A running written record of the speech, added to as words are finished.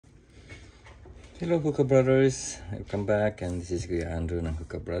Hello Hookah Brothers, welcome back, and this is Kuya Andrew ng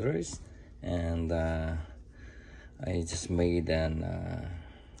Hookah Brothers. And I just made an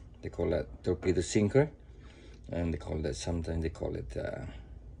they call it torpedo sinker, and they call that, sometimes they call it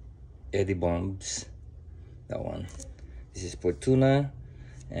eddy bombs. That one, this is for tuna,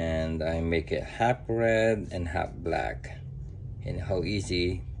 and I make it half red and half black. And how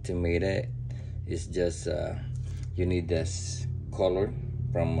easy to make it is just you need this color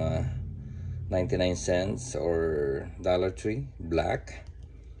from 99 cents or Dollar Tree, black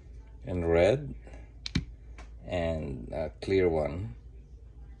and red, and a clear one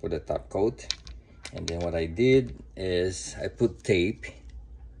for the top coat. And then what I did is I put tape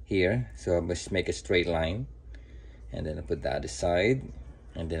here, so I must make a straight line, and then I put that aside,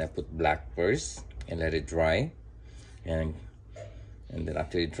 and then I put black first and let it dry, and then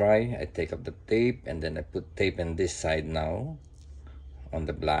after it dry, I take up the tape, and then I put tape on this side now on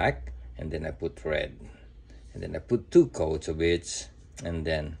the black, and then I put red, and then I put 2 coats of it, and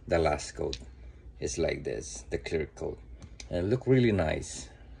then the last coat is like this, the clear coat, and it look really nice.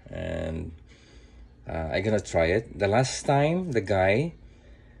 And I'm gonna try it. The last time the guy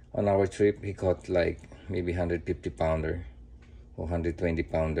on our trip, he caught like maybe 150 pounder or 120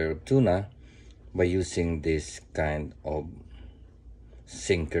 pounder of tuna by using this kind of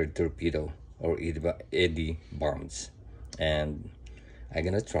sinker torpedo or eddy bombs. And I'm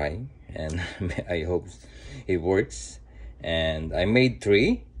gonna try, and I hope it works. And I made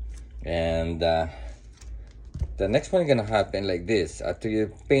 3, and the next one is gonna happen like this. After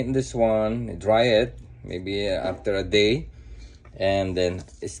you paint this one, dry it maybe after a day, and then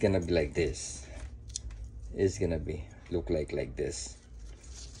it's gonna be like this. It's gonna be look like this.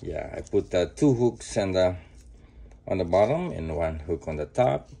 Yeah, I put 2 hooks on the bottom and 1 hook on the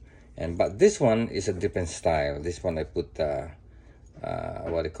top, and but this one is a different style. This one I put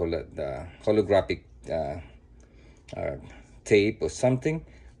what do you call it, the holographic tape or something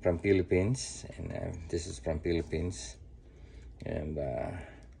from Philippines, and this is from Philippines, and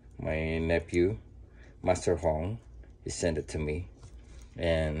my nephew Master Hong, he sent it to me,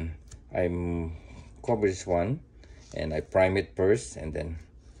 and I cover this one and I prime it first, and then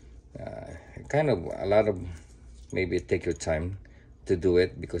kind of a lot of, maybe take your time to do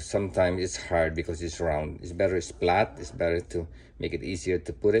it, because sometimes it's hard because it's round. It's better it's flat. It's better to make it easier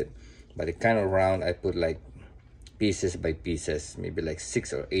to put it, but it kind of round. I put like pieces by pieces, maybe like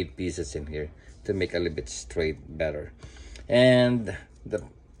 6 or 8 pieces in here to make a little bit straight better. And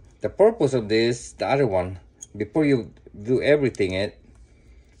the purpose of this, the other one, before you do everything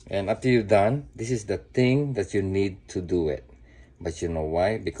and after you're done, this is the thing that you need to do it. But you know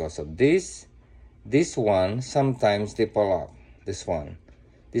why? Because of this one, sometimes they fall off. This one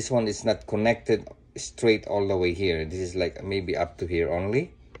is not connected straight all the way here. This is like maybe up to here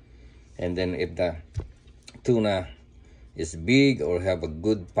only. And then if the tuna is big or have a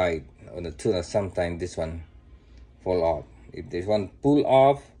good bite on the tuna, sometimes this one fall off. If this one pull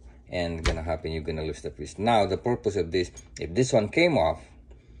off, and gonna happen, you're gonna lose the fish. Now the purpose of this, if this one came off,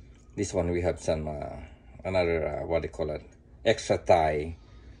 this one we have some another what do you call it, extra tie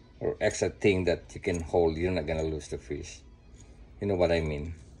or extra thing that you can hold. You're not gonna lose the fish. You know what I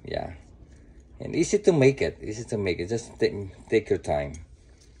mean? Yeah. And easy to make it. Easy to make it. Just take your time.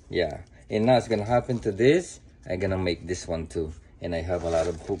 Yeah. And now it's gonna happen to this. I'm gonna make this one too. And I have a lot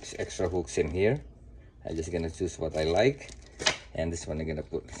of hooks, extra hooks in here. I'm just gonna choose what I like. And this one I'm gonna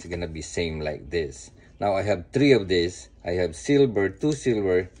put, it's gonna be same like this. Now I have 3 of this. I have silver, 2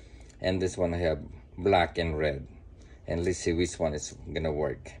 silver, and this one I have black and red. And let's see which one is gonna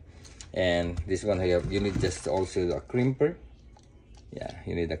work. And this one I have, you need just also a crimper. Yeah,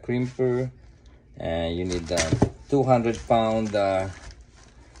 you need a crimper, and you need the 200 pound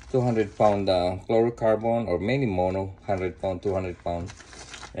fluorocarbon, or maybe mono, 100 pound, 200 pound.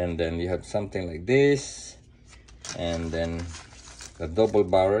 And then you have something like this, and then the double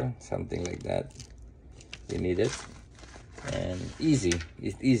barrel, something like that. You need it, and easy.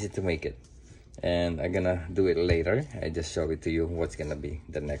 It's easy to make it. And I'm gonna do it later. I just show it to you what's gonna be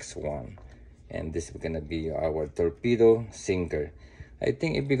the next one. And this is gonna be our torpedo sinker. I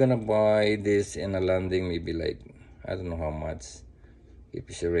think if you're gonna buy this in a landing, maybe like, I don't know how much. If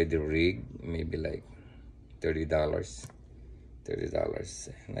it's already rigged, maybe like $30.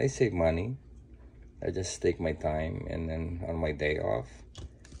 And I save money. I just take my time, and then on my day off,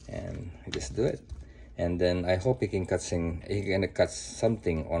 and I just do it. And then I hope he can cut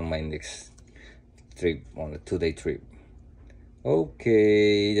something on my next trip, on a 2-day trip.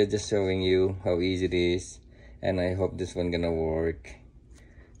 Okay, just showing you how easy it is, and I hope this one gonna work.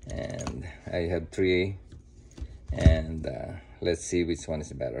 And I have 3, and let's see which one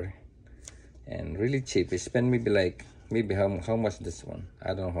is better. and really cheap. I spent maybe how much this one?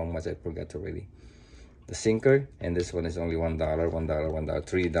 I don't know how much, I forgot already. The sinker, and this one is only $1,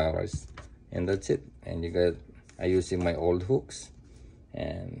 $3, and that's it. And you got, I using my old hooks,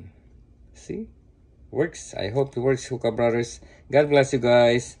 and see, works. I hope it works, Hookah Brothers. God bless you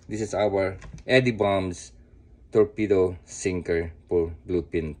guys. This is our Eddie Bombs torpedo sinker for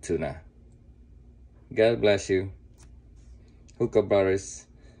bluefin tuna. God bless you, Hookah Brothers.